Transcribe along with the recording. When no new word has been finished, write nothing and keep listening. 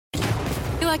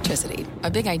Electricity,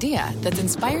 a big idea that's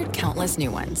inspired countless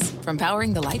new ones. From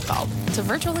powering the light bulb to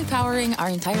virtually powering our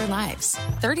entire lives.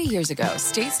 30 years ago,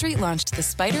 State Street launched the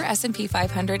SPDR S&P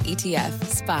 500 ETF,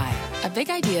 SPY. A big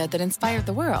idea that inspired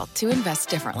the world to invest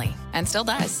differently. And still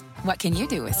does. What can you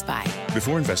do with SPY?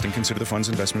 Before investing, consider the fund's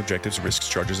investment objectives, risks,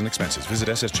 charges, and expenses. Visit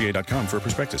ssga.com for a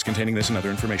prospectus containing this and other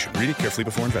information. Read it carefully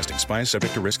before investing. SPY is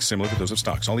subject to risks similar to those of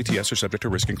stocks. All ETFs are subject to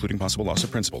risk, including possible loss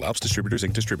of principal. Alps Distributors,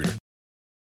 Inc. Distributor.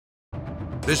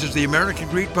 This is the American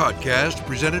Greed Podcast,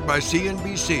 presented by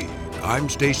CNBC. I'm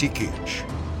Stacy Keach.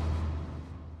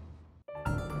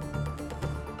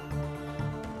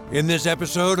 In this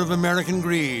episode of American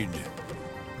Greed,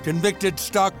 convicted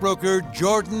stockbroker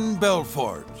Jordan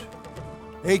Belfort,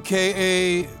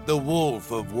 a.k.a. the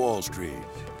Wolf of Wall Street.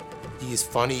 He's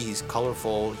funny, he's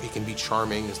colorful, he can be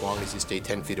charming as long as you stay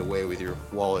 10 feet away with your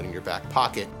wallet in your back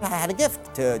pocket. I had a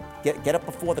gift to get up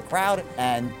before the crowd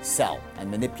and sell and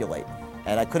manipulate.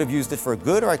 And I could have used it for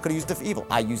good or I could have used it for evil.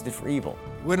 I used it for evil.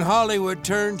 When Hollywood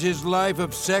turned his life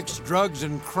of sex, drugs,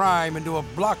 and crime into a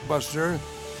blockbuster,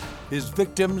 his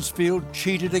victims feel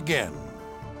cheated again.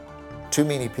 Too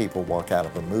many people walk out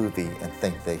of a movie and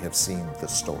think they have seen the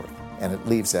story, and it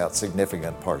leaves out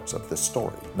significant parts of the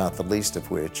story, not the least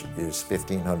of which is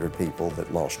 1,500 people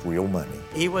that lost real money.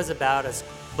 He was about as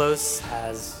close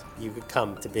as you could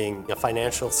come to being a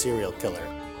financial serial killer.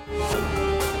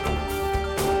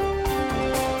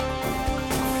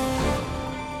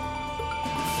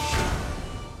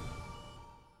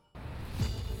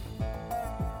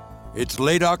 It's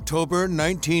late October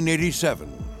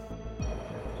 1987.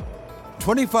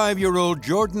 25-year-old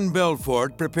Jordan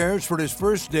Belfort prepares for his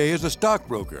first day as a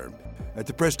stockbroker at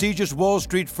the prestigious Wall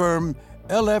Street firm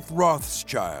L.F.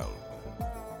 Rothschild.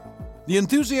 The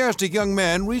enthusiastic young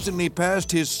man recently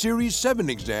passed his Series 7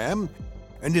 exam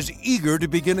and is eager to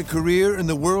begin a career in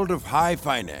the world of high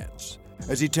finance,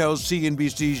 as he tells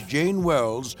CNBC's Jane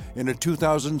Wells in a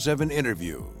 2007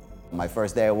 interview. My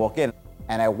first day I walk in,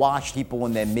 and I watched people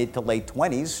in their mid to late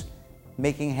 20s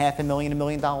making $500,000, $1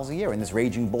 million a year in this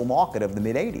raging bull market of the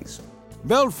mid-80s.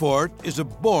 Belfort is a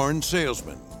born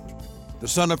salesman. The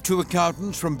son of two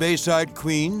accountants from Bayside,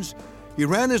 Queens, he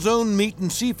ran his own meat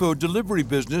and seafood delivery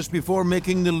business before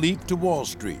making the leap to Wall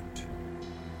Street.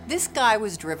 This guy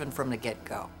was driven from the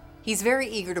get-go. He's very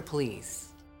eager to please.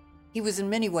 He was in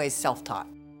many ways self-taught.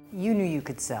 You knew you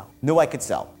could sell. Knew I could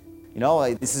sell. You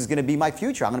know, this is going to be my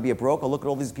future. I'm going to be a broker. Look at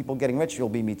all these people getting rich. It'll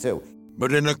be me too.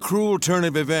 But in a cruel turn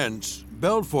of events,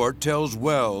 Belfort tells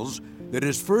Wells that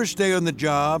his first day on the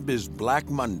job is Black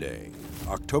Monday,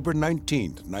 October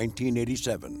 19th,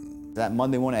 1987. That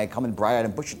Monday morning, I come in bright-eyed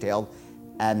and bushy-tailed,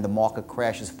 and the market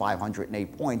crashes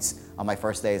 508 points on my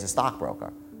first day as a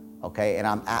stockbroker. Okay, and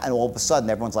all of a sudden,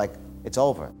 everyone's like, it's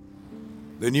over.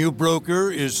 The new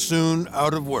broker is soon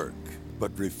out of work,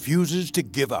 but refuses to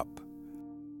give up.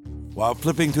 While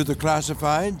flipping through the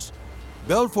classifieds,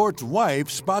 Belfort's wife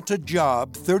spots a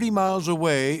job 30 miles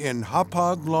away in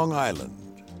Hauppauge, Long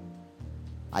Island.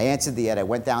 I answered the ad. I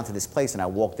went down to this place and I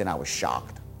walked in. I was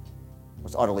shocked. I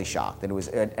was utterly shocked. And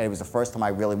it was the first time I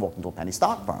really walked into a penny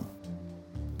stock firm.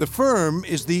 The firm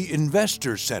is the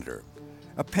Investor Center,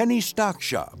 a penny stock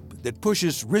shop that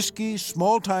pushes risky,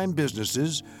 small-time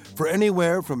businesses for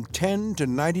anywhere from 10 to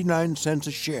 99 cents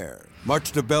a share.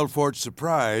 Much to Belfort's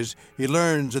surprise, he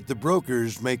learns that the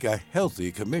brokers make a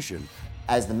healthy commission.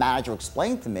 As the manager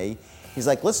explained to me, he's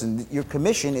like, listen, your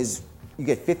commission is, you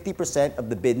get 50% of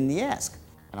the bid and the ask.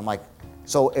 And I'm like,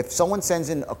 so if someone sends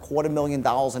in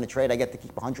 $250,000 in a trade, I get to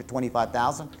keep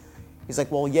 $125,000? He's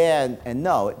like, well, yeah and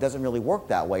no. It doesn't really work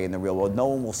that way in the real world. No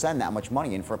one will send that much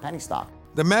money in for a penny stock.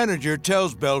 The manager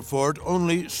tells Belfort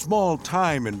only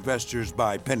small-time investors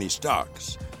buy penny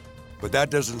stocks. But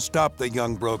that doesn't stop the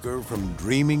young broker from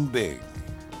dreaming big.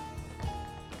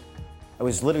 I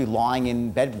was literally lying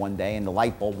in bed one day and the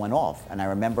light bulb went off. And I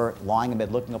remember lying in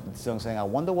bed looking up at the ceiling saying, I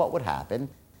wonder what would happen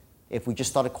if we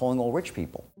just started calling all rich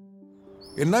people.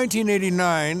 In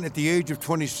 1989, at the age of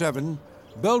 27,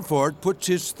 Belfort puts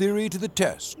his theory to the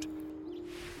test.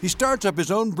 He starts up his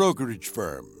own brokerage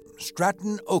firm,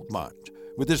 Stratton Oakmont,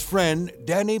 with his friend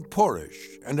Danny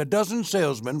Porish and a dozen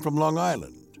salesmen from Long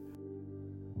Island.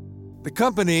 The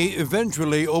company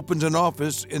eventually opens an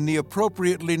office in the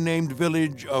appropriately named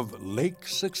village of Lake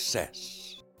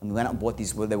Success. And we went out and bought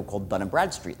these, what they were called Dun &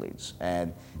 Bradstreet leads.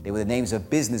 And they were the names of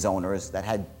business owners that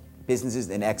had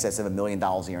businesses in excess of $1 million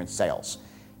a year in sales.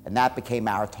 And that became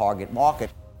our target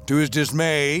market. To his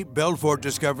dismay, Belfort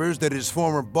discovers that his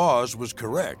former boss was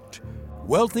correct.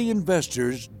 Wealthy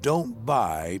investors don't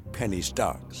buy penny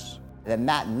stocks. Then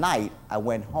that night, I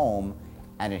went home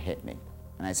and it hit me.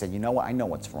 And I said, you know what? I know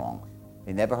what's wrong.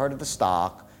 They never heard of the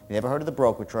stock. you never heard of the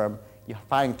brokerage firm, you're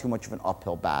fighting too much of an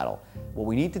uphill battle. What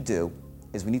we need to do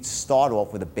is we need to start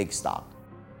off with a big stock.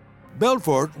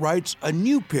 Belfort writes a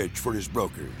new pitch for his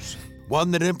brokers,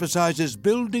 one that emphasizes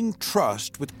building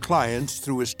trust with clients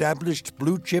through established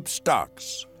blue-chip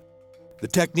stocks. The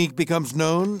technique becomes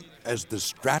known as the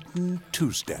Stratton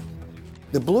two-step.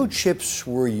 The blue chips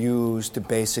were used to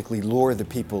basically lure the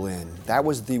people in. That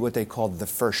was what they called the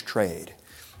first trade.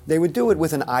 They would do it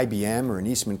with an IBM or an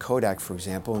Eastman Kodak, for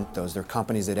example. Those are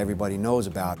companies that everybody knows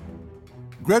about.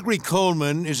 Gregory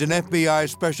Coleman is an FBI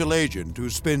special agent who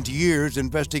spent years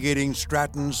investigating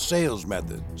Stratton's sales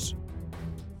methods.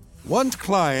 Once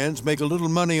clients make a little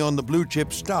money on the blue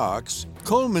chip stocks,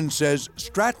 Coleman says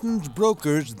Stratton's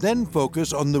brokers then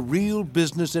focus on the real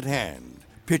business at hand,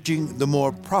 pitching the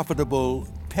more profitable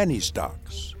penny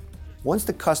stocks. Once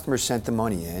the customer sent the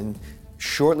money in,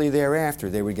 shortly thereafter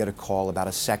they would get a call about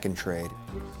a second trade.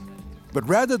 But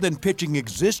rather than pitching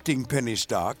existing penny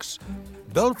stocks,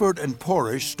 Belfort and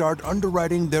Porish start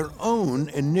underwriting their own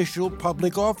initial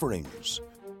public offerings.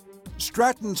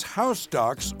 Stratton's house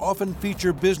stocks often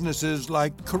feature businesses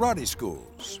like karate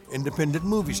schools, independent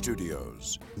movie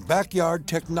studios, backyard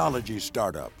technology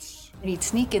startups. And he'd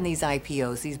sneak in these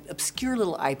IPOs, these obscure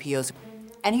little IPOs,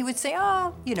 and he would say,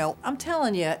 oh, I'm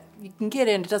telling you, you can get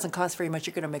in, it doesn't cost very much,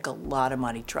 you're gonna make a lot of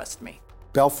money, trust me.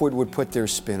 Belfort would put their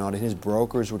spin on it, his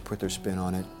brokers would put their spin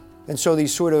on it. And so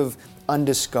these sort of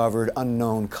undiscovered,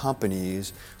 unknown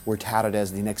companies were touted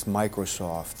as the next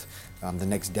Microsoft, the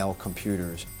next Dell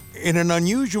Computers. In an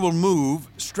unusual move,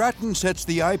 Stratton sets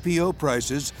the IPO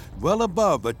prices well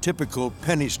above a typical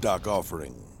penny stock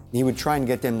offering. He would try and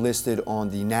get them listed on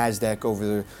the NASDAQ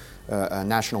over the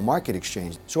National Market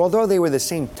Exchange. So although they were the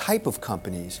same type of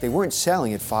companies, they weren't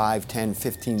selling at 5, 10,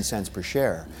 15 cents per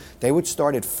share. They would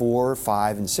start at $4,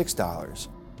 $5, and $6.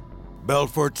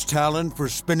 Belfort's talent for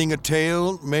spinning a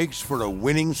tale makes for a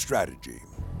winning strategy.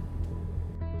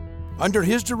 Under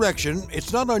his direction,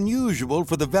 it's not unusual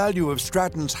for the value of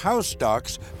Stratton's house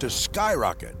stocks to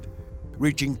skyrocket,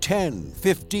 reaching $10,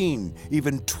 $15,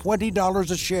 even $20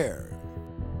 a share.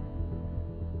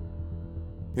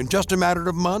 In just a matter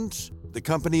of months, the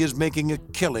company is making a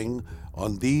killing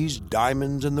on these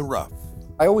diamonds in the rough.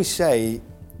 I always say,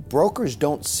 brokers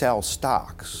don't sell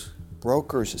stocks.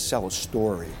 Brokers sell a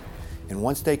story. And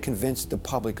once they convince the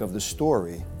public of the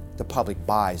story, the public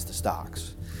buys the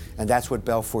stocks. And that's what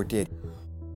Belfort did.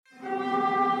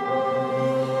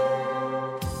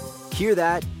 Hear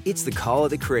that? It's the call of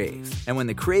the Crave. And when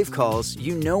the Crave calls,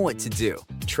 you know what to do.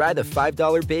 Try the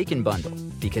 $5 Bacon Bundle,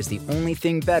 because the only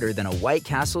thing better than a White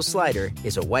Castle slider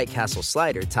is a White Castle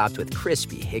slider topped with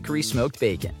crispy hickory smoked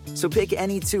bacon. So pick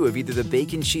any two of either the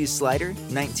Bacon Cheese Slider,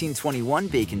 1921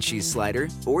 Bacon Cheese Slider,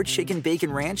 or Chicken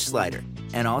Bacon Ranch Slider.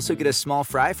 And also get a small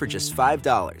fry for just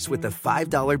 $5 with the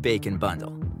 $5 Bacon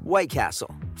Bundle. White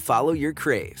Castle. Follow your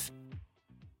Crave.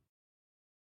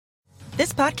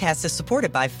 This podcast is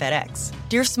supported by FedEx.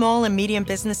 Dear small and medium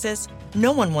businesses,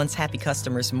 no one wants happy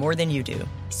customers more than you do.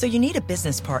 So you need a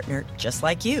business partner just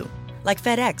like you. Like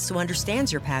FedEx, who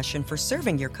understands your passion for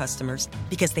serving your customers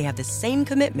because they have the same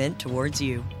commitment towards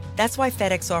you. That's why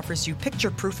FedEx offers you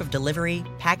picture proof of delivery,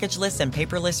 packageless and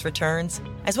paperless returns,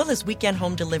 as well as weekend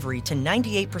home delivery to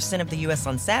 98% of the U.S.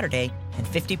 on Saturday and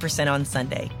 50% on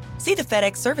Sunday. See the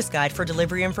FedEx service guide for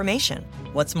delivery information.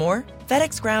 What's more,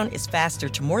 FedEx Ground is faster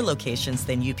to more locations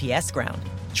than UPS Ground.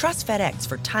 Trust FedEx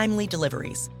for timely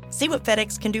deliveries. See what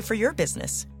FedEx can do for your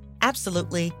business.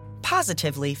 Absolutely,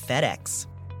 positively FedEx.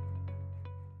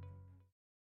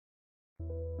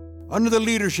 Under the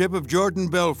leadership of Jordan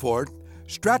Belfort,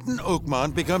 Stratton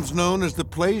Oakmont becomes known as the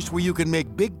place where you can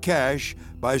make big cash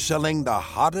by selling the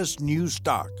hottest new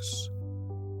stocks.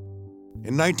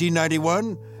 In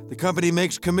 1991, the company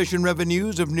makes commission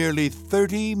revenues of nearly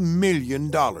 $30 million.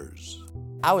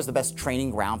 I was the best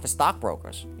training ground for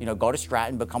stockbrokers. Go to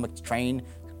Stratton, become a trained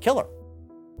killer.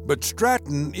 But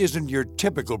Stratton isn't your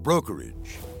typical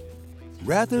brokerage.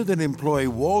 Rather than employ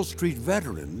Wall Street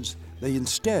veterans, they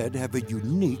instead have a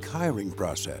unique hiring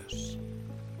process.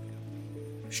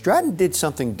 Stratton did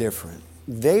something different.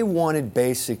 They wanted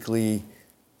basically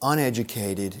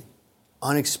uneducated,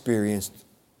 unexperienced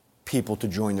people to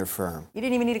join their firm. You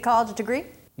didn't even need a college degree?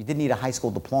 You didn't need a high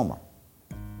school diploma.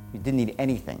 You didn't need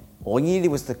anything. All you needed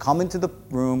was to come into the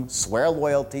room, swear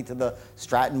loyalty to the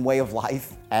Stratton way of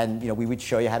life, and we would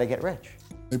show you how to get rich.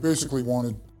 They basically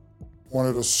wanted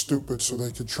us stupid so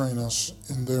they could train us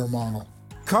in their model.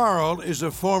 Carl is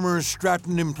a former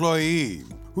Stratton employee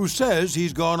who says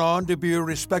he's gone on to be a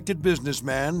respected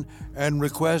businessman and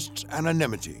requests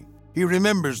anonymity. He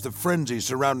remembers the frenzy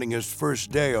surrounding his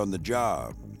first day on the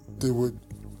job. They would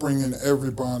bring in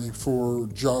everybody for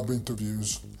job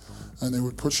interviews. And they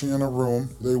would put you in a room.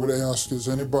 They would ask, is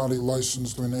anybody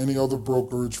licensed in any other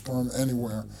brokerage firm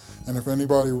anywhere? And if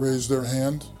anybody raised their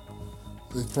hand,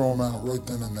 they'd throw them out right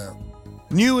then and there.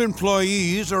 New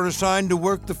employees are assigned to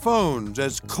work the phones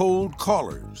as cold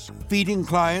callers, feeding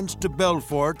clients to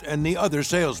Belfort and the other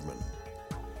salesmen.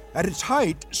 At its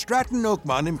height, Stratton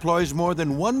Oakmont employs more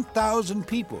than 1,000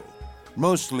 people,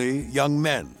 mostly young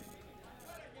men.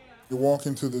 You walk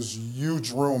into this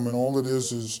huge room and all it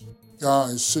is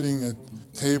guys sitting at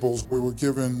tables. We were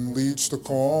given leads to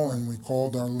call and we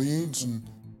called our leads and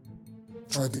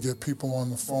tried to get people on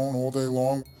the phone all day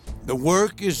long. The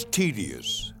work is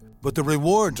tedious, but the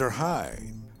rewards are high,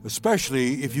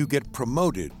 especially if you get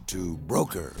promoted to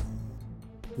broker.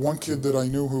 One kid that I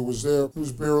knew who was there, he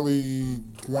was barely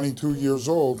 22 years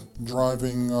old,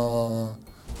 driving a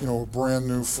brand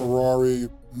new Ferrari.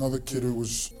 Another kid who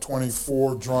was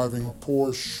 24 driving a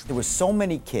Porsche. There were so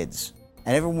many kids,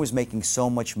 and everyone was making so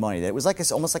much money that it was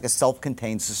almost like a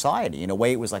self-contained society. In a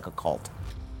way, it was like a cult.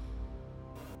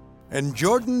 And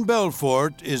Jordan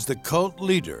Belfort is the cult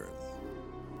leader.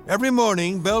 Every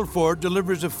morning, Belfort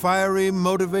delivers a fiery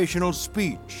motivational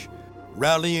speech,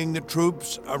 rallying the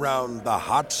troops around the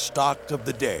hot stock of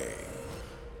the day.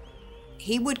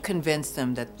 He would convince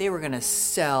them that they were going to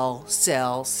sell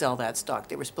that stock.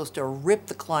 They were supposed to rip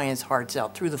the clients' hearts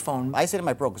out through the phone. I said to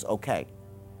my brokers, okay,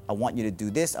 I want you to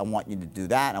do this, I want you to do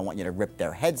that, I want you to rip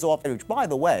their heads off, which, by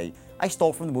the way, I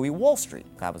stole from the movie Wall Street.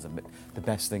 That was the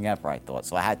best thing ever, I thought.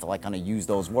 So I had to kind of use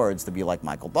those words to be like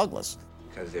Michael Douglas.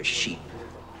 Because they're sheep,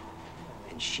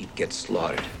 and sheep get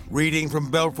slaughtered. Reading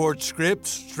from Belfort's scripts,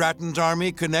 Stratton's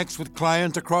army connects with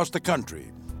clients across the country.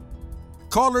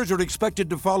 Callers are expected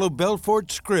to follow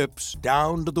Belfort's scripts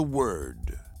down to the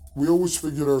word. We always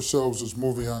figured ourselves as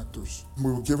movie actors.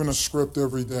 We were given a script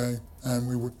every day, and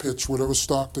we would pitch whatever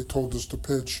stock they told us to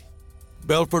pitch.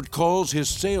 Belfort calls his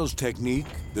sales technique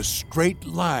the straight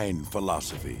line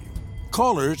philosophy.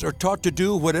 Callers are taught to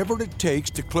do whatever it takes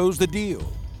to close the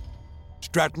deal.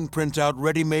 Stratton prints out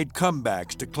ready-made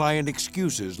comebacks to client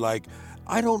excuses like,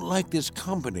 I don't like this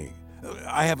company,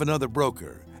 I have another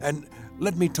broker, and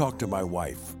let me talk to my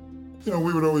wife.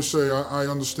 We would always say, I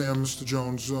understand, Mr.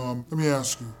 Jones. Let me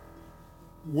ask you,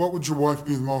 what would your wife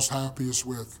be the most happiest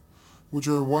with? Would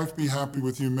your wife be happy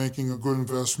with you making a good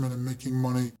investment and making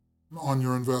money on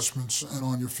your investments and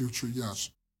on your future?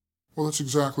 Yes. Well, that's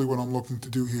exactly what I'm looking to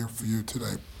do here for you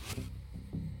today.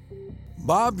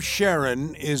 Bob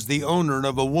Sharon is the owner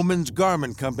of a woman's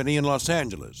garment company in Los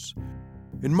Angeles.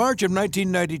 In March of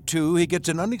 1992, he gets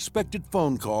an unexpected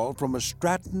phone call from a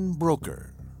Stratton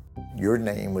broker. Your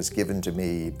name was given to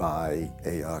me by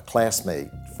a classmate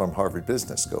from Harvard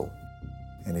Business School.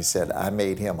 And he said, I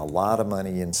made him a lot of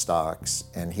money in stocks,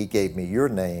 and he gave me your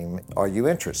name. Are you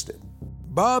interested?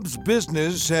 Bob's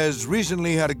business has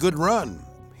recently had a good run.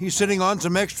 He's sitting on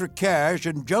some extra cash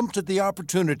and jumps at the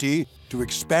opportunity to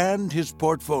expand his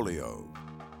portfolio.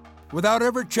 Without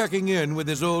ever checking in with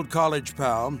his old college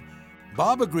pal,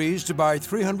 Bob agrees to buy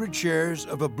 300 shares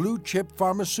of a blue-chip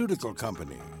pharmaceutical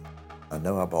company. I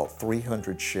know I bought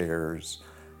 300 shares,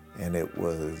 and it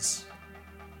was,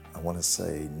 I want to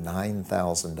say,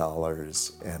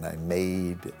 $9,000, and I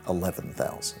made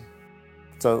 $11,000.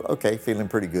 So, okay, feeling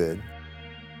pretty good.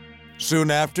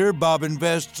 Soon after, Bob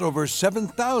invests over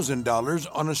 $7,000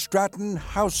 on a Stratton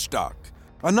House stock,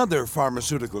 another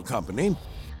pharmaceutical company,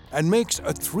 and makes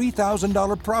a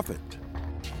 $3,000 profit.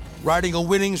 Riding a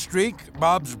winning streak,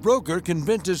 Bob's broker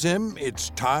convinces him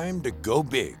it's time to go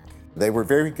big. They were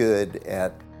very good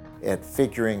at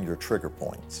figuring your trigger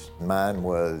points. Mine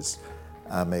was,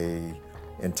 I'm a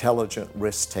intelligent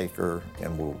risk taker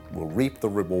and will reap the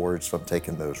rewards from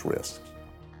taking those risks.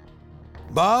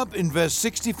 Bob invests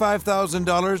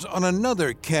 $65,000 on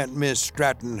another can't-miss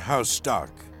Stratton House stock,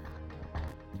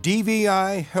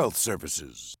 DVI Health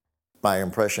Services. My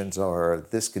impressions are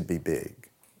this could be big.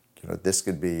 This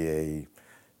could be a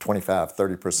 25,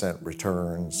 30%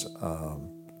 returns.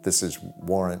 This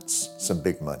warrants some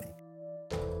big money.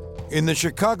 In the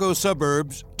Chicago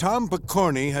suburbs, Tom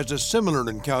Picorni has a similar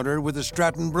encounter with a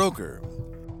Stratton broker.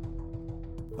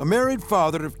 A married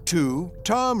father of two,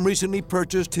 Tom recently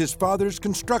purchased his father's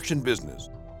construction business.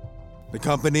 The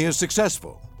company is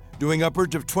successful, doing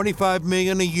upwards of $25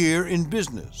 million a year in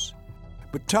business.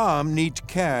 But Tom needs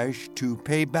cash to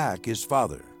pay back his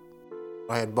father.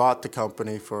 I had bought the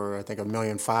company for, I think, $1.5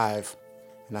 million,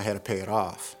 and I had to pay it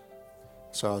off.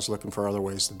 So I was looking for other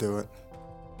ways to do it.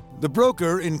 The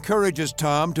broker encourages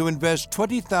Tom to invest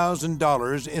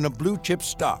 $20,000 in a blue-chip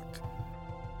stock.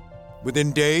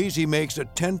 Within days, he makes a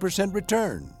 10%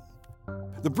 return.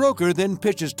 The broker then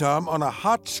pitches Tom on a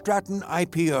hot Stratton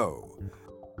IPO.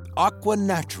 Aqua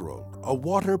Natural, a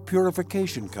water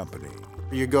purification company.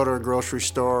 You go to a grocery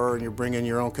store and you bring in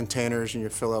your own containers and you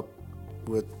fill up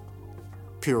with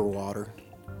pure water.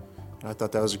 I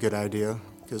thought that was a good idea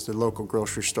because the local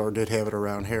grocery store did have it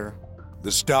around here.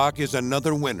 The stock is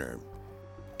another winner.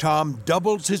 Tom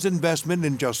doubles his investment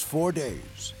in just 4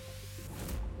 days.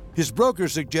 His broker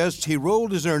suggests he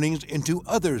rolled his earnings into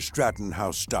other Stratton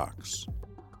House stocks.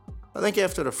 I think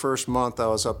after the first month, I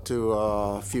was up to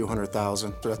a few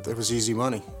 $100,000. It was easy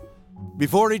money.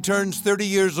 Before he turns 30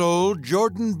 years old,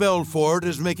 Jordan Belfort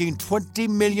is making $20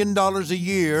 million a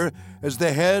year as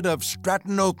the head of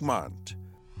Stratton Oakmont.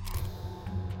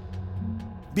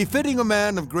 Befitting a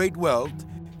man of great wealth,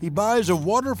 he buys a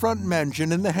waterfront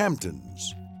mansion in the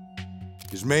Hamptons.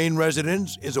 His main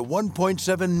residence is a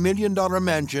 $1.7 million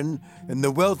mansion in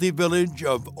the wealthy village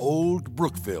of Old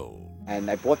Brookville. And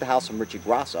I bought the house from Richie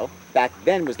Grasso. Back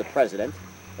then was the president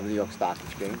of the New York Stock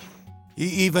Exchange. He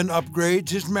even upgrades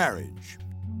his marriage.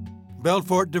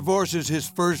 Belfort divorces his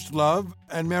first love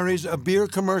and marries a beer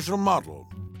commercial model,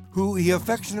 who he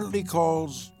affectionately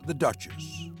calls the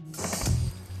Duchess.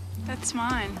 That's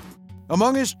mine.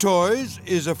 Among his toys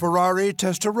is a Ferrari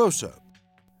Testarossa,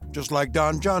 just like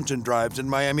Don Johnson drives in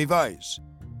Miami Vice,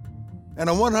 and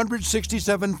a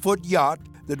 167-foot yacht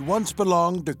that once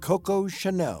belonged to Coco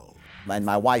Chanel. And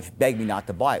my wife begged me not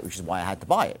to buy it, which is why I had to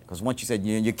buy it. Because once she said,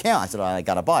 you can't, I said, I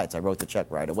got to buy it. So I wrote the check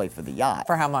right away for the yacht.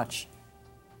 For how much?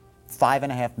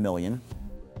 $5.5 million.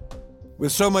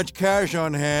 With so much cash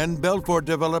on hand, Belfort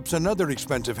develops another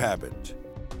expensive habit: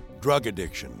 drug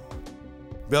addiction.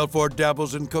 Belfort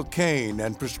dabbles in cocaine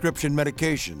and prescription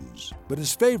medications, but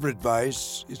his favorite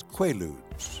vice is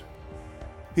Quaaludes.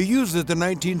 He uses the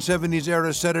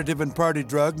 1970s-era sedative and party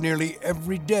drug nearly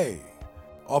every day,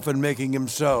 often making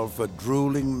himself a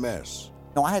drooling mess.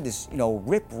 I had this,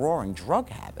 rip-roaring drug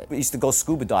habit. I used to go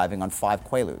scuba diving on 5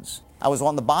 Quaaludes. I was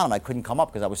on the bottom. I couldn't come up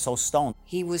because I was so stoned.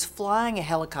 He was flying a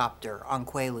helicopter on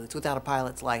Quaaludes without a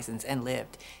pilot's license and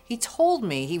lived. He told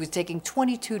me he was taking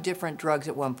 22 different drugs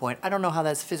at one point. I don't know how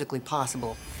that's physically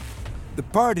possible. The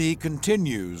party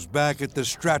continues back at the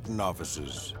Stratton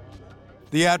offices.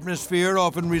 The atmosphere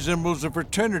often resembles a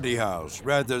fraternity house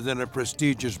rather than a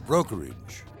prestigious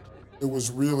brokerage. It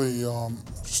was really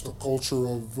just a culture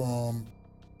of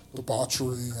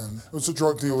debauchery, and it was the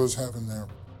drug dealers having there.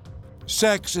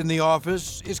 Sex in the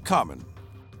office is common.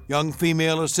 Young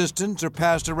female assistants are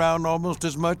passed around almost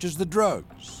as much as the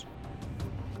drugs.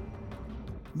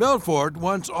 Belfort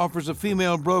once offers a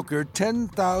female broker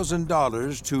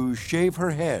 $10,000 to shave her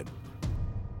head.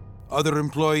 Other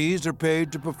employees are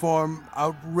paid to perform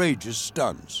outrageous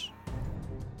stunts.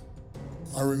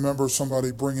 I remember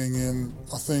somebody bringing in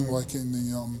a thing like in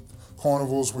the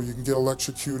carnivals where you can get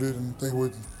electrocuted, and they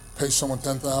would pay someone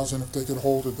 $10,000 if they could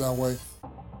hold it that way.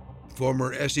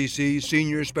 Former SEC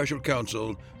Senior Special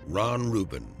Counsel Ron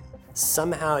Rubin.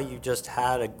 Somehow you just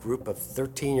had a group of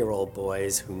 13-year-old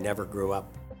boys who never grew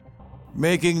up.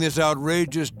 Making this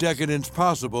outrageous decadence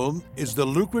possible is the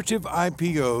lucrative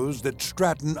IPOs that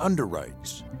Stratton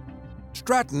underwrites.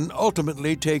 Stratton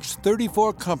ultimately takes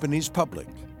 34 companies public,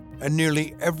 and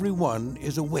nearly every one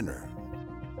is a winner.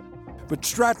 But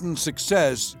Stratton's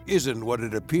success isn't what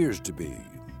it appears to be.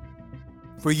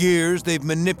 For years, they've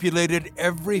manipulated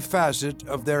every facet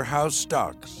of their house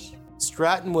stocks.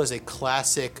 Stratton was a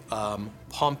classic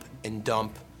pump and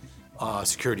dump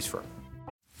securities firm.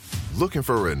 Looking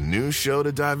for a new show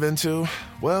to dive into?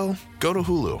 Well, go to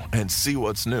Hulu and see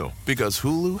what's new, because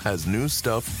Hulu has new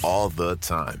stuff all the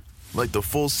time. Like the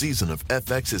full season of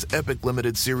FX's epic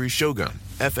limited series Shogun,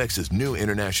 FX's new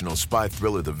international spy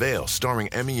thriller The Veil, starring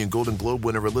Emmy and Golden Globe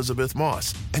winner Elizabeth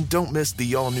Moss. And don't miss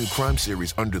the all-new crime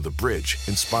series Under the Bridge,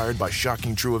 inspired by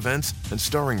shocking true events and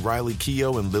starring Riley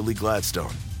Keough and Lily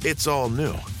Gladstone. It's all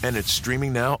new, and it's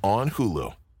streaming now on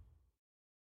Hulu.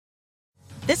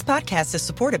 This podcast is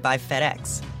supported by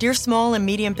FedEx. Dear small and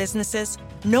medium businesses,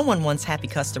 no one wants happy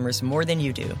customers more than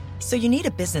you do. So you need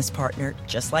a business partner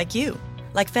just like you.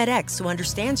 Like FedEx, who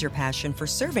understands your passion for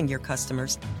serving your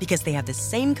customers because they have the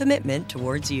same commitment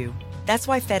towards you. That's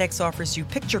why FedEx offers you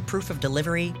picture proof of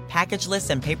delivery, packageless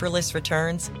and paperless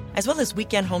returns, as well as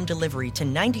weekend home delivery to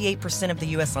 98% of the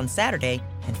U.S. on Saturday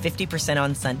and 50%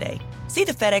 on Sunday. See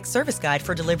the FedEx service guide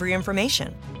for delivery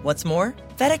information. What's more,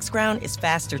 FedEx Ground is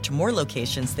faster to more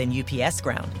locations than UPS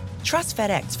Ground. Trust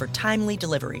FedEx for timely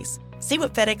deliveries. See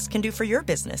what FedEx can do for your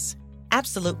business.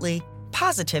 Absolutely,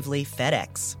 positively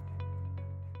FedEx.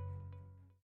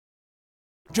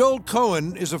 Joel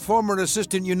Cohen is a former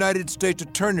assistant United States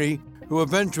attorney who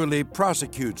eventually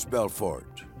prosecutes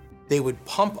Belfort. They would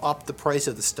pump up the price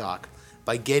of the stock by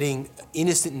by getting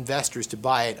innocent investors to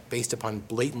buy it based upon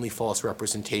blatantly false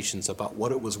representations about what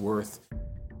it was worth.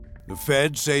 The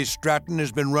feds say Stratton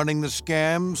has been running the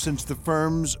scam since the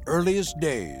firm's earliest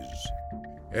days.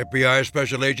 FBI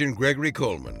Special Agent Gregory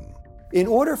Coleman. In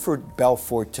order for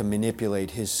Belfort to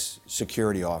manipulate his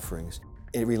security offerings,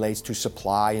 it relates to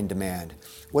supply and demand.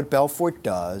 What Belfort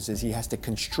does is he has to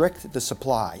constrict the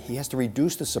supply. He has to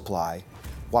reduce the supply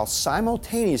while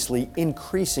simultaneously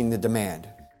increasing the demand.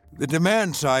 The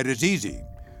demand side is easy.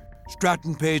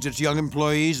 Stratton pays its young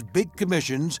employees big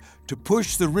commissions to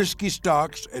push the risky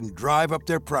stocks and drive up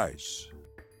their price.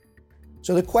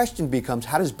 So the question becomes,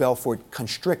 how does Belfort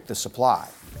constrict the supply?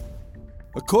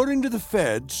 According to the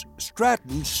feds,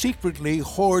 Stratton secretly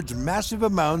hoards massive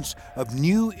amounts of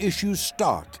new issue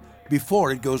stock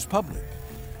before it goes public.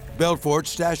 Belfort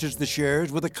stashes the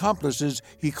shares with accomplices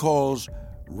he calls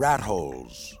rat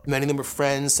holes. Many of them were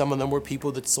friends. Some of them were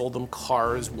people that sold them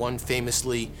cars. One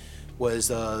famously was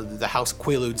the House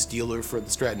Quaaludes dealer for the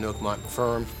Stratton Oakmont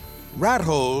firm. Rat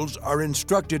holes are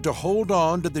instructed to hold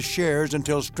on to the shares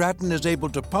until Stratton is able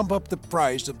to pump up the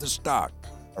price of the stock.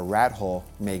 A rat hole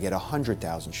may get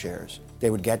 100,000 shares. They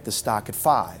would get the stock at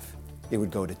 5. It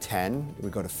would go to 10, it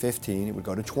would go to 15, it would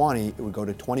go to 20, it would go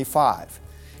to 25.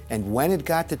 And when it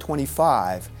got to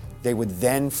 25, they would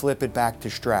then flip it back to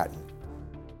Stratton.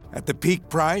 At the peak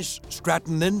price,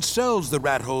 Stratton then sells the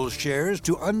rat hole shares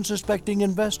to unsuspecting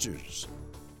investors.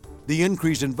 The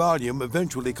increase in volume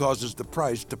eventually causes the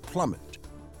price to plummet,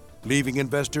 leaving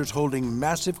investors holding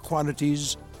massive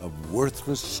quantities of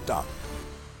worthless stock.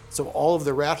 So all of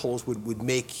the rat holes would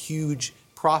make huge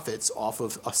profits off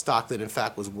of a stock that in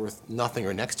fact was worth nothing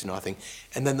or next to nothing,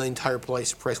 and then the entire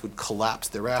price would collapse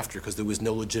thereafter because there was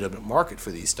no legitimate market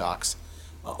for these stocks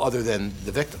other than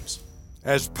the victims.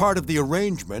 As part of the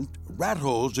arrangement, rat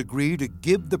holes agree to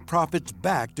give the profits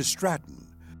back to Stratton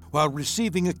while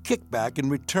receiving a kickback in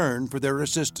return for their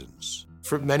assistance.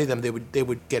 For many of them, they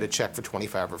would get a check for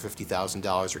 $25,000 or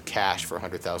 $50,000 or cash for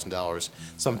 $100,000,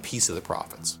 some piece of the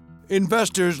profits.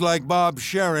 Investors like Bob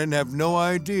Sharon have no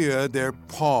idea they're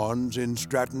pawns in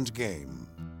Stratton's game.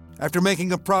 After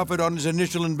making a profit on his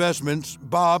initial investments,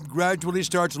 Bob gradually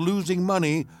starts losing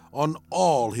money on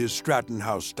all his Stratton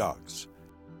House stocks.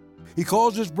 He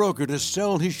calls his broker to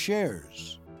sell his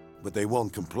shares, but they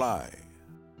won't comply.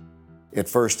 At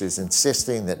first is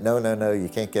insisting that no, you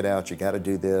can't get out, you got to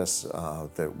do this,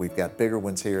 that we've got bigger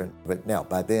ones here. But now,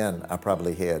 by then, I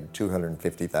probably had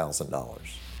 $250,000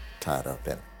 tied up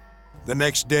in it. The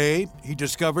next day, he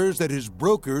discovers that his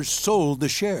brokers sold the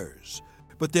shares,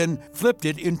 but then flipped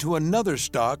it into another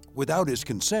stock without his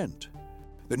consent.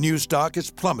 The new stock is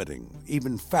plummeting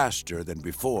even faster than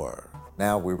before.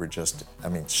 Now we were just,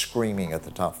 screaming at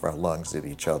the top of our lungs at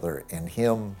each other, and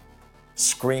him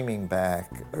screaming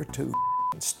back, "They're too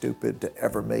stupid to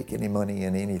ever make any money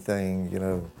in anything,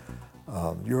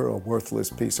 you're a worthless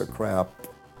piece of crap."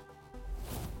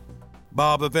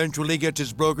 Bob eventually gets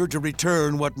his broker to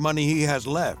return what money he has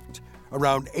left,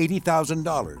 around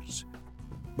 $80,000.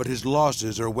 But his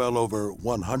losses are well over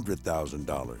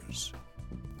 $100,000.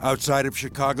 Outside of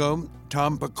Chicago,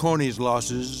 Tom Picorni's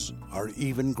losses are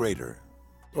even greater.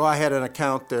 Well, I had an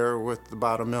account there with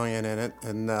about $1 million in it,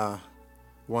 and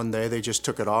one day they just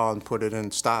took it all and put it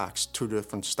in stocks, 2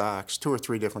 or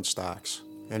 3 different stocks.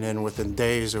 And then within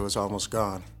days, it was almost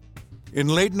gone. In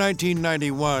late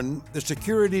 1991, the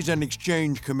Securities and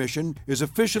Exchange Commission is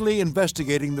officially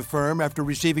investigating the firm after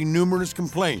receiving numerous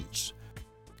complaints.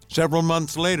 Several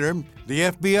months later, the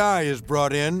FBI is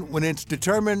brought in when it's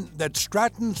determined that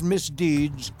Stratton's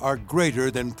misdeeds are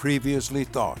greater than previously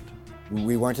thought.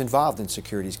 We weren't involved in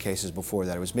securities cases before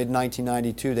that. It was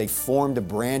mid-1992. They formed a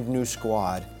brand new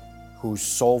squad whose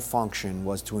sole function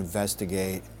was to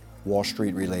investigate Wall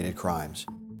Street-related crimes.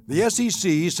 The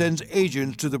SEC sends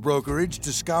agents to the brokerage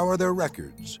to scour their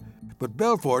records, but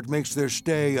Belfort makes their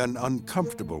stay an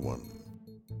uncomfortable one.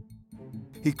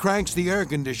 He cranks the air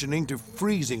conditioning to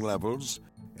freezing levels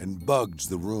and bugs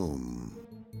the room.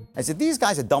 I said, these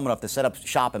guys are dumb enough to set up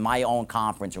shop in my own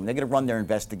conference room. They're going to run their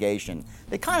investigation.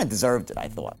 They kind of deserved it, I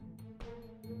thought.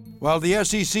 While the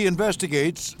SEC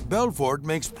investigates, Belfort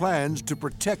makes plans to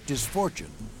protect his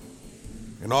fortune.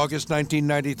 In August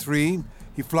 1993,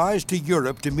 he flies to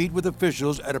Europe to meet with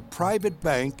officials at a private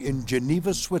bank in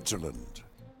Geneva, Switzerland.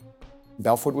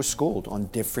 Belfort was schooled on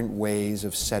different ways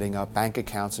of setting up bank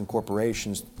accounts and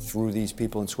corporations through these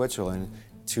people in Switzerland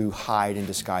to hide and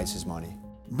disguise his money.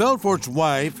 Belfort's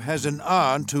wife has an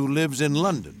aunt who lives in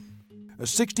London, a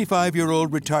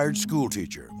 65-year-old retired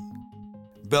schoolteacher.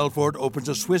 Belfort opens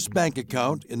a Swiss bank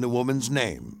account in the woman's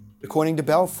name. According to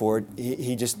Belfort,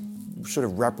 he just sort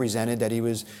of represented that he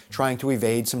was trying to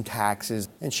evade some taxes,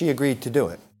 and she agreed to do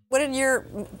it. What did your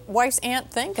wife's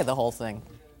aunt think of the whole thing?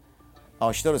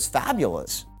 Oh, she thought it was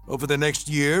fabulous. Over the next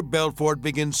year, Belfort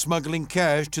begins smuggling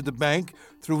cash to the bank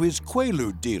through his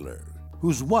Quaalude dealer,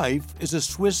 whose wife is a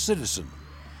Swiss citizen.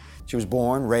 She was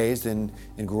born, raised, and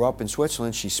grew up in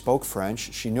Switzerland. She spoke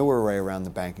French. She knew her way around the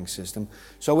banking system.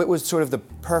 So it was sort of the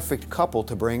perfect couple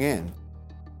to bring in.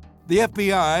 The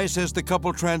FBI says the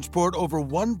couple transport over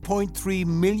 $1.3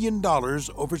 million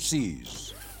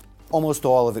overseas. Almost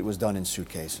all of it was done in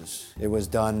suitcases. It was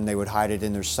done, they would hide it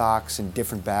in their socks, in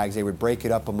different bags. They would break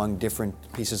it up among different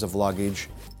pieces of luggage.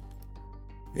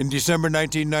 In December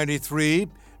 1993,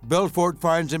 Belfort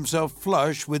finds himself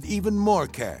flush with even more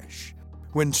cash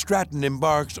when Stratton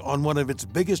embarks on one of its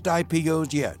biggest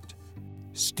IPOs yet,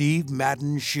 Steve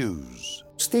Madden Shoes.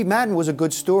 Steve Madden was a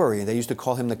good story. They used to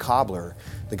call him the cobbler,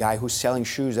 the guy who's selling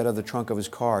shoes out of the trunk of his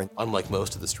car. Unlike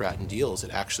most of the Stratton deals,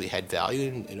 it actually had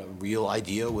value and a real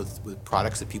idea with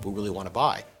products that people really want to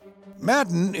buy.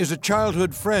 Madden is a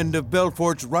childhood friend of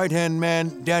Belfort's right-hand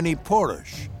man, Danny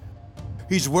Porrish.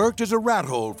 He's worked as a rat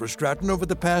hole for Stratton over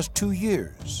the past 2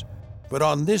 years. But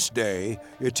on this day,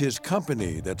 it's his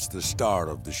company that's the star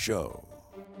of the show.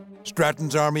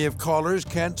 Stratton's army of callers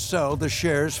can't sell the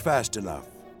shares fast enough.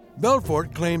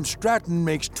 Belfort claims Stratton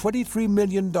makes $23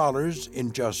 million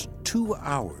in just 2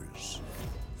 hours.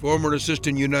 Former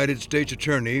Assistant United States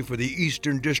Attorney for the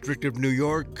Eastern District of New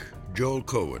York, Joel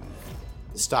Cohen.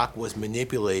 The stock was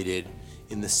manipulated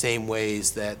in the same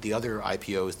ways that the other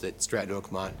IPOs that Stratton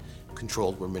Oakmont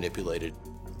controlled were manipulated.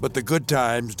 But the good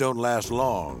times don't last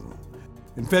long.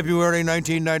 In February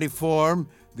 1994,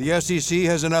 the SEC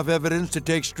has enough evidence to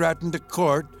take Stratton to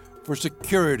court for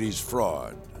securities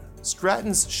fraud.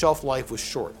 Stratton's shelf life was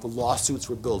short. The lawsuits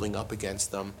were building up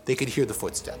against them. They could hear the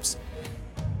footsteps.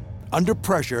 Under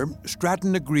pressure,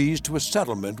 Stratton agrees to a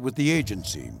settlement with the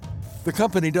agency. The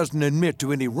company doesn't admit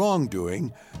to any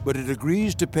wrongdoing, but it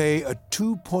agrees to pay a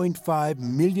 $2.5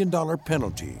 million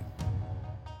penalty.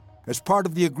 As part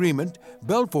of the agreement,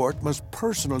 Belfort must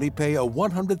personally pay a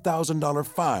 $100,000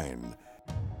 fine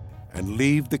and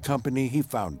leave the company he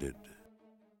founded.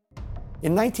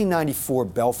 In 1994,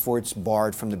 Belfort's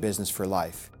barred from the business for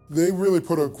life. They really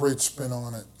put a great spin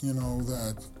on it,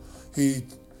 that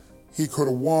he could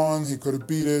have won, he could have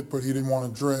beat it, but he didn't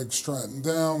want to drag Stratton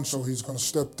down, so he's going to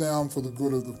step down for the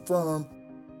good of the firm.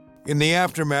 In the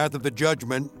aftermath of the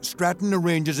judgment, Stratton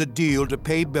arranges a deal to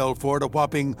pay Belfort a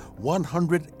whopping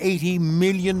 $180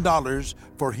 million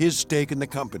for his stake in the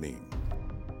company.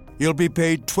 He'll be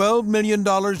paid $12 million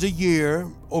a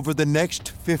year over the next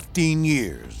 15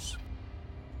 years.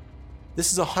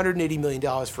 This is $180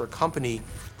 million for a company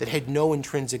that had no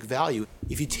intrinsic value.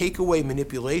 If you take away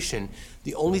manipulation,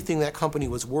 the only thing that company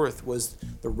was worth was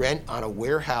the rent on a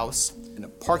warehouse in a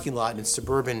parking lot in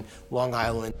suburban Long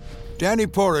Island. Danny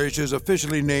Porrish is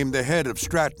officially named the head of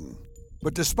Stratton.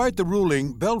 But despite the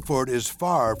ruling, Belfort is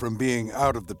far from being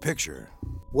out of the picture.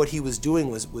 What he was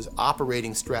doing was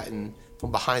operating Stratton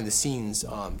from behind the scenes,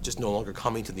 just no longer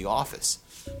coming to the office,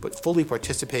 but fully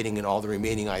participating in all the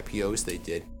remaining IPOs they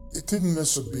did. It didn't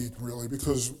miss a beat, really,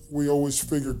 because we always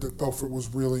figured that Belfort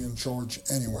was really in charge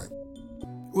anyway.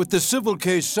 With the civil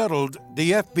case settled,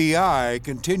 the FBI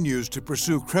continues to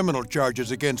pursue criminal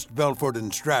charges against Belfort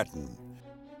and Stratton.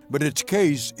 But its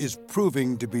case is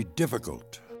proving to be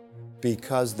difficult.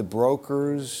 Because the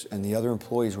brokers and the other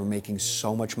employees were making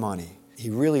so much money, he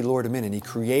really lured them in, and he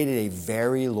created a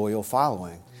very loyal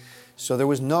following. So there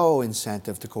was no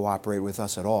incentive to cooperate with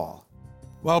us at all.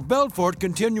 While Belfort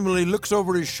continually looks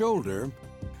over his shoulder,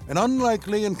 an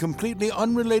unlikely and completely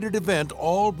unrelated event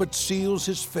all but seals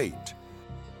his fate.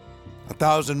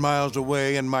 1,000 miles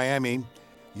away in Miami,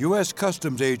 U.S.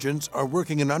 Customs agents are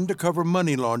working an undercover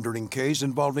money laundering case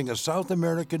involving a South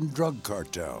American drug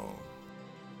cartel.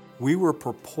 We were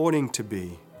purporting to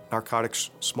be narcotics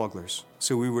smugglers,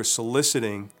 so we were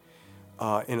soliciting,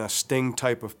 in a sting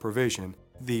type of provision,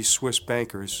 these Swiss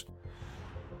bankers.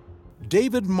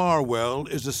 David Marwell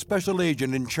is a special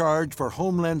agent in charge for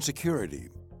Homeland Security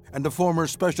and a former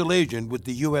special agent with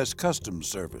the U.S. Customs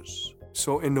Service.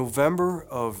 So in November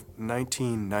of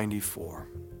 1994,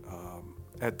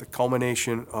 at the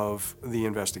culmination of the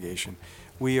investigation,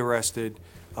 we arrested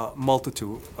a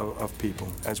multitude of people,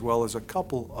 as well as a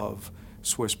couple of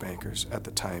Swiss bankers at the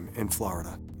time in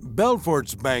Florida.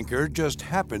 Belfort's banker just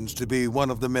happens to be one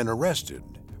of the men arrested.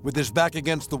 With his back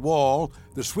against the wall,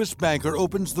 the Swiss banker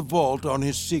opens the vault on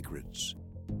his secrets,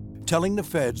 telling the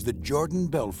feds that Jordan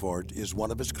Belfort is one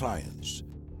of his clients.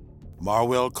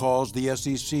 Marwell calls the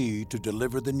SEC to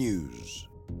deliver the news.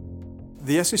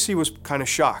 The SEC was kind of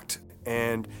shocked.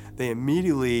 And they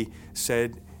immediately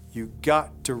said, you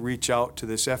got to reach out to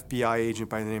this FBI agent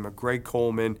by the name of Greg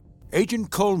Coleman. Agent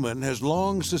Coleman has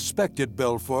long suspected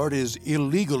Belfort is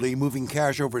illegally moving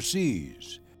cash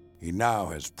overseas. He now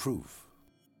has proof.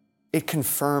 It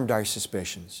confirmed our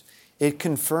suspicions. It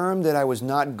confirmed that I was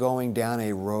not going down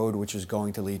a road which was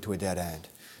going to lead to a dead end.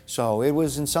 So it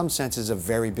was, in some senses, a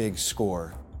very big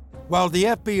score. While the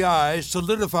FBI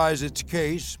solidifies its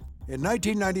case, in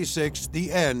 1996,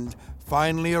 the end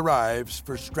finally arrives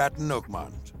for Stratton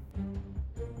Oakmont.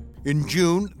 In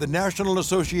June, the National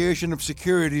Association of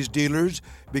Securities Dealers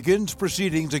begins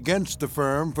proceedings against the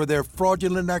firm for their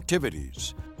fraudulent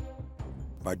activities.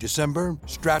 By December,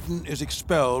 Stratton is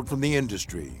expelled from the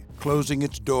industry, closing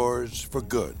its doors for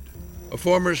good. A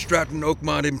former Stratton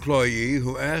Oakmont employee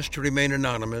who asked to remain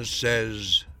anonymous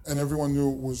says, and everyone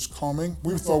knew it was coming.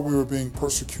 We thought we were being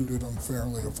persecuted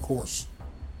unfairly, of course.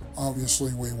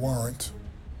 Obviously, we weren't.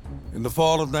 In the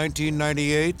fall of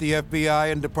 1998, the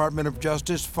FBI and Department of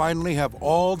Justice finally have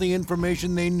all the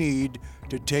information they need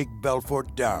to take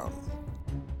Belfort down.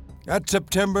 That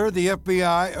September, the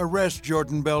FBI arrests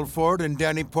Jordan Belfort and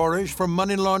Danny Porish for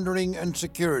money laundering and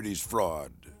securities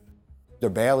fraud. Their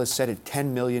bail is set at $10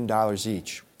 million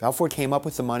each. Belfort came up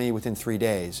with the money within 3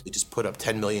 days. They just put up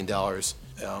 $10 million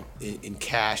in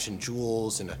cash and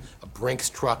jewels, and a Brinks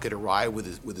truck had arrived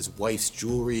with his wife's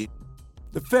jewelry.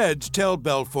 The feds tell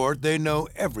Belfort they know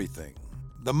everything.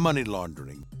 The money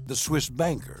laundering, the Swiss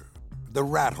banker, the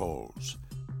rat holes.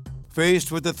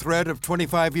 Faced with the threat of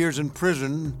 25 years in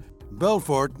prison,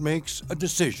 Belfort makes a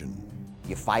decision. Do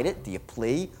you fight it? Do you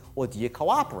plea? Or do you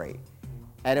cooperate?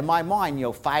 And in my mind,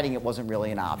 fighting it wasn't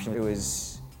really an option. It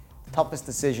was the toughest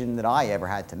decision that I ever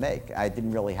had to make. I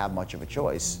didn't really have much of a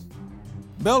choice.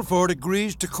 Belfort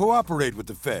agrees to cooperate with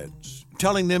the feds,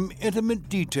 telling them intimate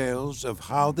details of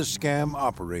how the scam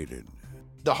operated.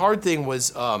 The hard thing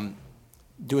was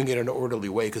doing it in an orderly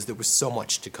way because there was so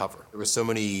much to cover. There were so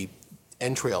many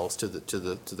entrails to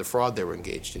the fraud they were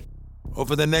engaged in.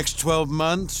 Over the next 12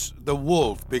 months, the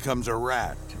wolf becomes a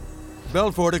rat.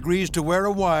 Belfort agrees to wear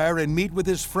a wire and meet with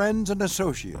his friends and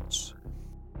associates.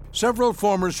 Several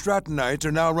former Strattonites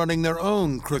are now running their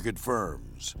own crooked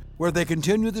firms, where they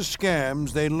continue the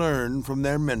scams they learned from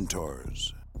their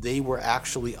mentors. They were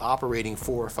actually operating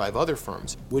 4 or 5 other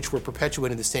firms, which were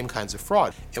perpetuating the same kinds of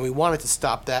fraud. And we wanted to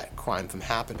stop that crime from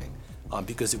happening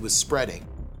because it was spreading.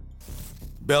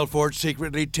 Belfort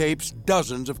secretly tapes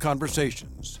dozens of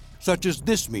conversations, such as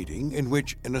this meeting in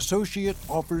which an associate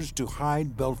offers to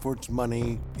hide Belfort's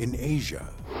money in Asia.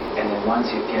 And then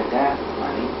once you get that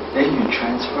money, then you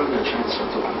transfer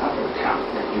to another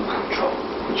account that you control,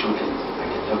 which we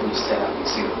can set up in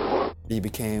Singapore. He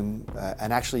became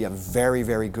actually a very,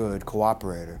 very good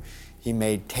cooperator. He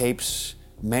made tapes,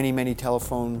 many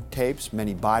telephone tapes,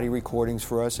 many body recordings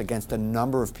for us against a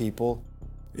number of people.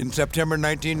 In September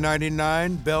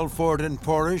 1999, Belfort and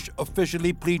Porish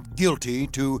officially plead guilty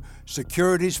to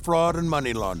securities fraud and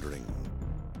money laundering.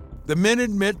 The men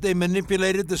admit they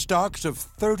manipulated the stocks of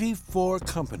 34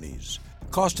 companies,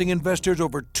 costing investors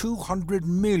over $200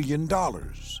 million.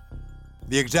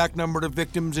 The exact number of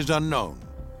victims is unknown,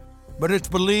 but it's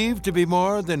believed to be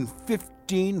more than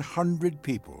 1,500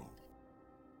 people.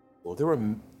 Well, there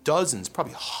were dozens,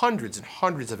 probably hundreds and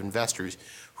hundreds of investors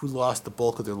who lost the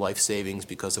bulk of their life savings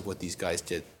because of what these guys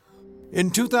did. In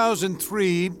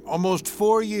 2003, almost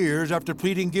 4 years after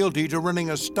pleading guilty to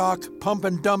running a stock pump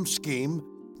and dump scheme,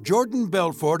 Jordan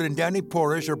Belfort and Danny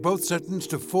Porish are both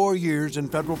sentenced to 4 years in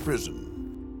federal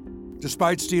prison.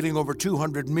 Despite stealing over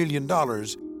 $200 million,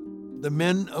 the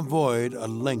men avoid a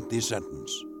lengthy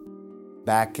sentence.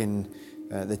 Back in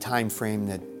the time frame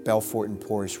that Belfort and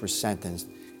Porish were sentenced,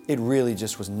 it really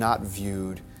just was not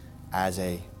viewed as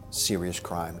a serious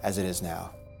crime, as it is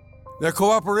now. Their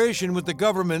cooperation with the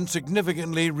government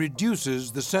significantly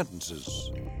reduces the sentences.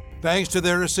 Thanks to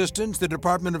their assistance, the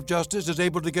Department of Justice is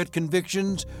able to get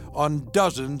convictions on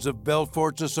dozens of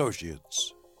Belfort's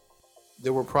associates.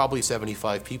 There were probably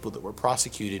 75 people that were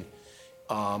prosecuted,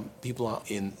 people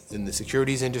in the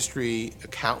securities industry,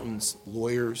 accountants,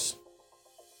 lawyers.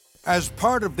 As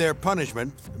part of their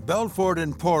punishment, Belfort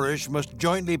and Porish must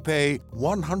jointly pay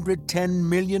 $110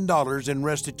 million in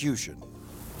restitution.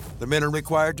 The men are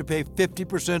required to pay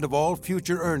 50% of all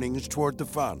future earnings toward the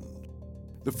fund.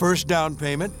 The first down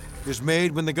payment is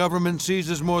made when the government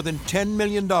seizes more than $10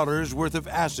 million worth of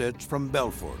assets from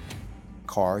Belfort.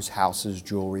 Cars, houses,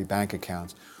 jewelry, bank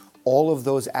accounts, all of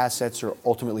those assets are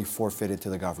ultimately forfeited to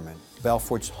the government.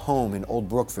 Belfort's home in Old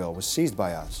Brookville was seized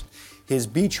by us. His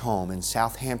beach home in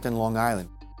Southampton, Long Island.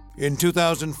 In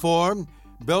 2004,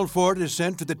 Belfort is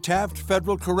sent to the Taft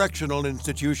Federal Correctional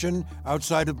Institution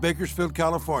outside of Bakersfield,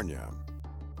 California.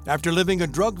 After living a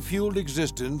drug-fueled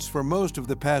existence for most of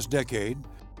the past decade,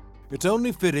 it's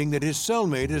only fitting that his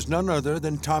cellmate is none other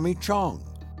than Tommy Chong,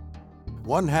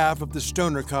 one half of the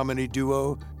stoner comedy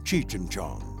duo Cheech and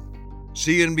Chong.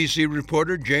 CNBC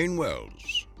reporter Jane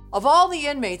Wells. Of all the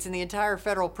inmates in the entire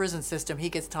federal prison system, he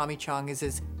gets Tommy Chong as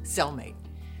his cellmate,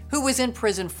 who was in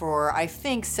prison for, I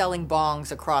think, selling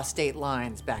bongs across state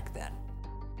lines back then.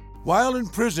 While in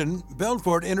prison,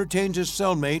 Belfort entertains his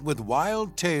cellmate with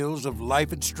wild tales of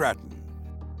life at Stratton.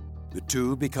 The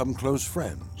two become close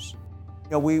friends.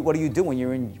 You know, what do you do when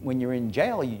you're in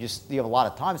jail? You have a lot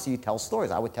of time, so you tell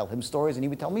stories. I would tell him stories, and he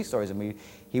would tell me stories, and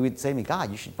he would say to me,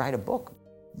 "God, you should write a book."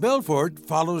 Belfort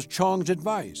follows Chong's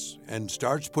advice and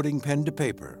starts putting pen to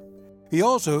paper. He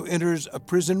also enters a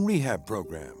prison rehab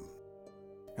program.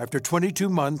 After 22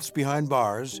 months behind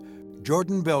bars,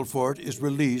 Jordan Belfort is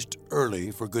released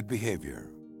early for good behavior.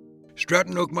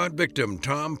 Stratton Oakmont victim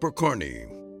Tom Percorny.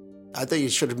 I think he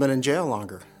should have been in jail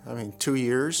longer. I mean, 2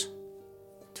 years.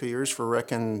 2 years for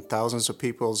wrecking thousands of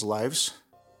people's lives.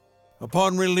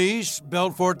 Upon release,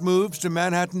 Belfort moves to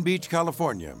Manhattan Beach,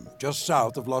 California, just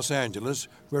south of Los Angeles,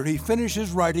 where he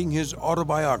finishes writing his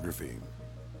autobiography.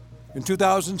 In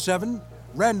 2007,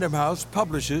 Random House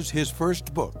publishes his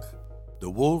first book, The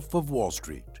Wolf of Wall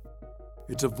Street.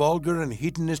 It's a vulgar and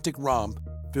hedonistic romp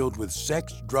filled with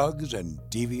sex, drugs, and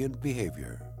deviant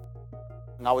behavior.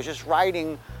 I was just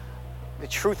writing the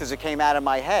truth as it came out of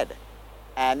my head.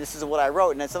 And this is what I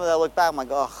wrote. And then some of that I look back, I'm like,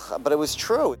 oh, but it was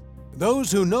true.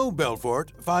 Those who know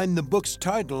Belfort find the book's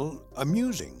title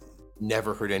amusing.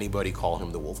 Never heard anybody call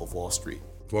him the Wolf of Wall Street.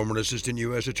 Former Assistant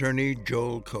U.S. Attorney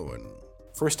Joel Cohen.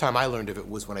 First time I learned of it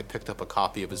was when I picked up a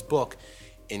copy of his book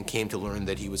and came to learn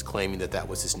that he was claiming that that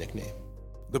was his nickname.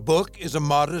 The book is a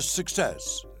modest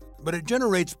success, but it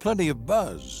generates plenty of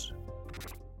buzz.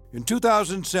 In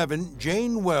 2007,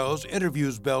 Jane Wells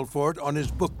interviews Belfort on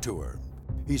his book tour.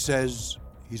 He says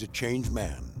he's a changed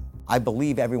man. I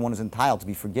believe everyone is entitled to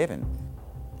be forgiven.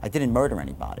 I didn't murder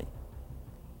anybody.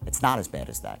 It's not as bad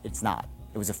as that. It's not.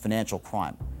 It was a financial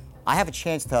crime. I have a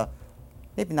chance to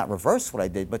maybe not reverse what I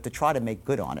did, but to try to make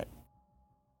good on it.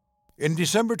 In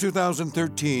December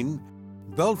 2013,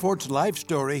 Belfort's life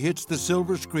story hits the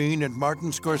silver screen at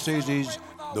Martin Scorsese's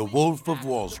The Wolf of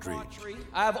Wall Street.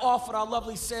 I have offered our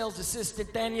lovely sales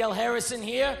assistant, Danielle Harrison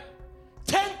here,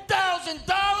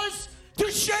 $10,000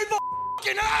 to shave a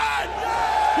f***ing head!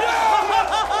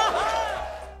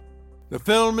 The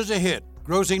film is a hit,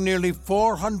 grossing nearly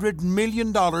 $400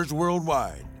 million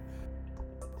worldwide.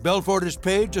 Belfort is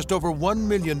paid just over $1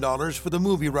 million for the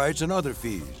movie rights and other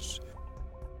fees.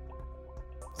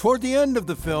 Toward the end of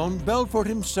the film, Belfort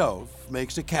himself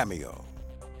makes a cameo.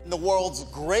 The world's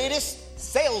greatest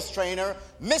sales trainer,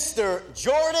 Mr.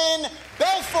 Jordan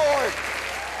Belfort.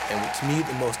 And to me,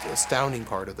 the most astounding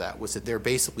part of that was that they're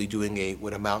basically doing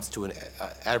what amounts to an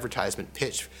advertisement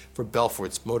pitch for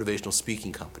Belfort's motivational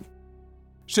speaking company.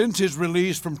 Since his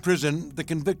release from prison, the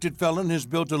convicted felon has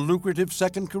built a lucrative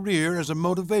second career as a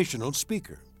motivational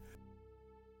speaker.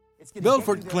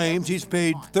 Belfort claims he's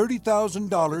paid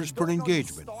 $30,000 per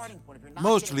engagement,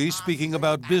 mostly speaking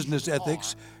about business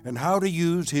ethics and how to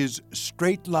use his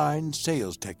straight-line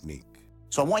sales technique.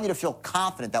 So I want you to feel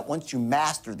confident that once you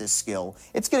master this skill,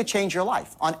 it's going to change your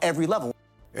life on every level.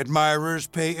 Admirers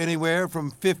pay anywhere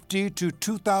from $50,000 to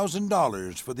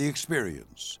 $2,000 for the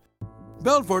experience.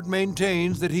 Belfort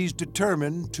maintains that he's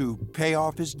determined to pay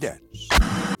off his debts.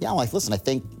 Yeah, I'm like, listen, I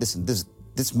think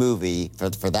this movie,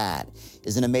 for that,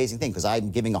 is an amazing thing because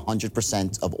I'm giving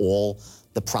 100% of all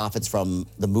the profits from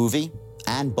the movie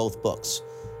and both books.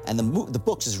 And the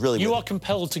books is really... You are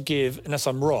compelled to give, unless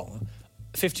I'm wrong,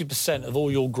 50% of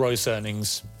all your gross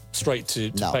earnings straight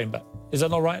to paying back. Is that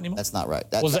not right anymore? That's not right.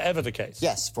 Was it ever the case?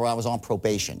 Yes, for I was on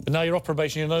probation. But now you're off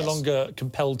probation, you're no longer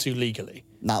compelled to legally?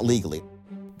 Not legally.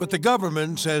 But the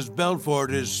government says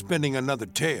Belfort is spinning another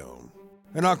tale.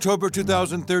 In October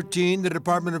 2013, the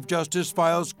Department of Justice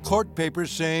files court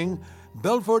papers saying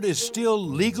Belfort is still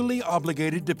legally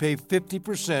obligated to pay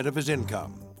 50% of his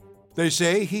income. They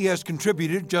say he has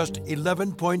contributed just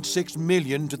 $11.6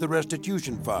 million to the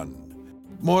restitution fund.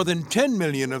 More than $10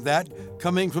 million of that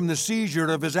coming from the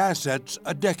seizure of his assets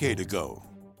a decade ago.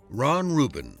 Ron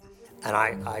Rubin. And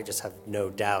I just have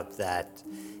no doubt that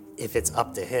if it's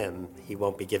up to him, he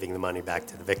won't be giving the money back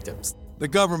to the victims. The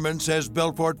government says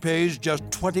Belfort pays just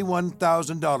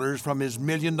 $21,000 from his $1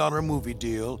 million movie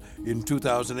deal in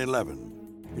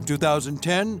 2011. In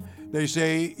 2010, they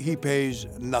say he pays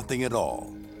nothing at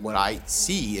all. What I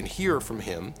see and hear from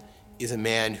him is a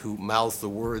man who mouths the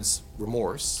words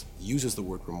remorse uses the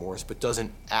word remorse, but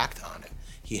doesn't act on it.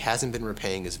 He hasn't been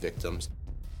repaying his victims.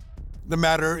 The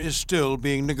matter is still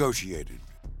being negotiated.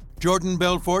 Jordan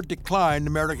Belfort declined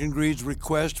American Greed's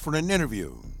request for an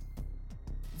interview.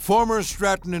 Former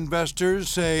Stratton investors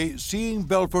say seeing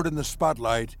Belfort in the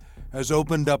spotlight has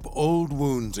opened up old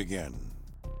wounds again.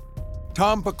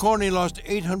 Tom Picorni lost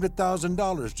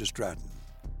 $800,000 to Stratton.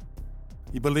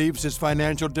 He believes his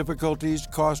financial difficulties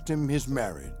cost him his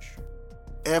marriage.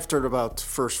 After about the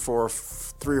first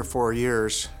 3 or 4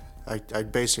 years, I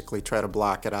basically try to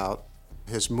block it out.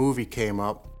 His movie came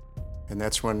up, and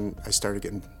that's when I started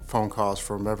getting phone calls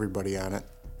from everybody on it.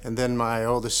 And then my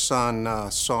oldest son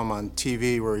saw him on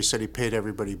TV where he said he paid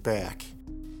everybody back.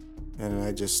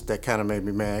 And that kind of made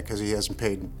me mad because he hasn't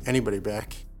paid anybody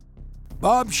back.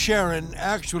 Bob Sharon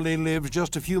actually lives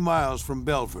just a few miles from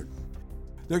Belfort.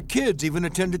 Their kids even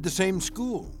attended the same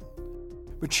school.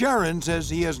 But Sharon says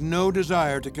he has no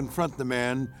desire to confront the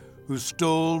man who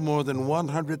stole more than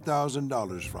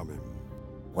 $100,000 from him.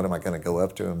 What am I going to go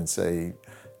up to him and say,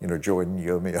 Jordan,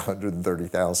 you owe me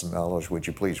 $130,000. Would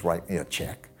you please write me a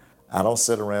check? I don't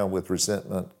sit around with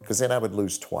resentment, because then I would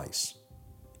lose twice.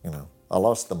 I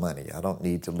lost the money. I don't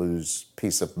need to lose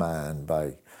peace of mind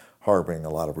by harboring a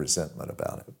lot of resentment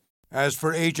about it. As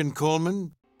for Agent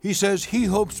Coleman, he says he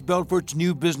hopes Belfort's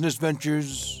new business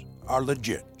ventures are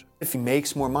legit. If he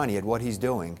makes more money at what he's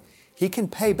doing, he can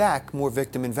pay back more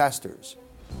victim investors.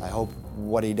 I hope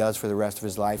what he does for the rest of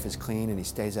his life is clean and he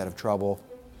stays out of trouble.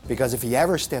 Because if he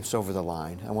ever steps over the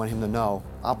line, I want him to know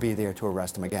I'll be there to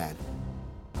arrest him again.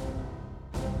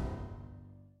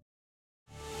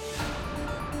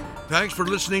 Thanks for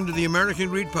listening to the American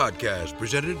Greed Podcast,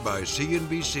 presented by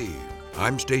CNBC.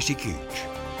 I'm Stacy Keach.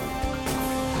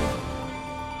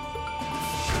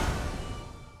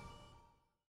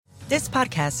 This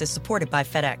podcast is supported by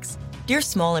FedEx. Dear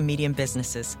small and medium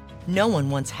businesses, no one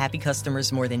wants happy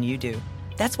customers more than you do.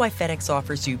 That's why FedEx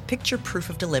offers you picture proof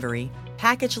of delivery,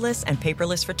 packageless and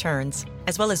paperless returns,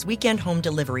 as well as weekend home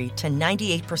delivery to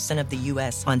 98% of the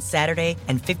U.S. on Saturday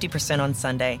and 50% on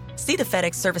Sunday. See the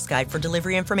FedEx service guide for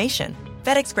delivery information.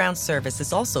 FedEx Ground service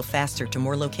is also faster to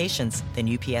more locations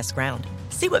than UPS Ground.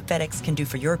 See what FedEx can do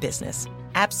for your business.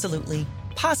 Absolutely,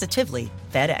 positively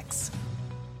FedEx.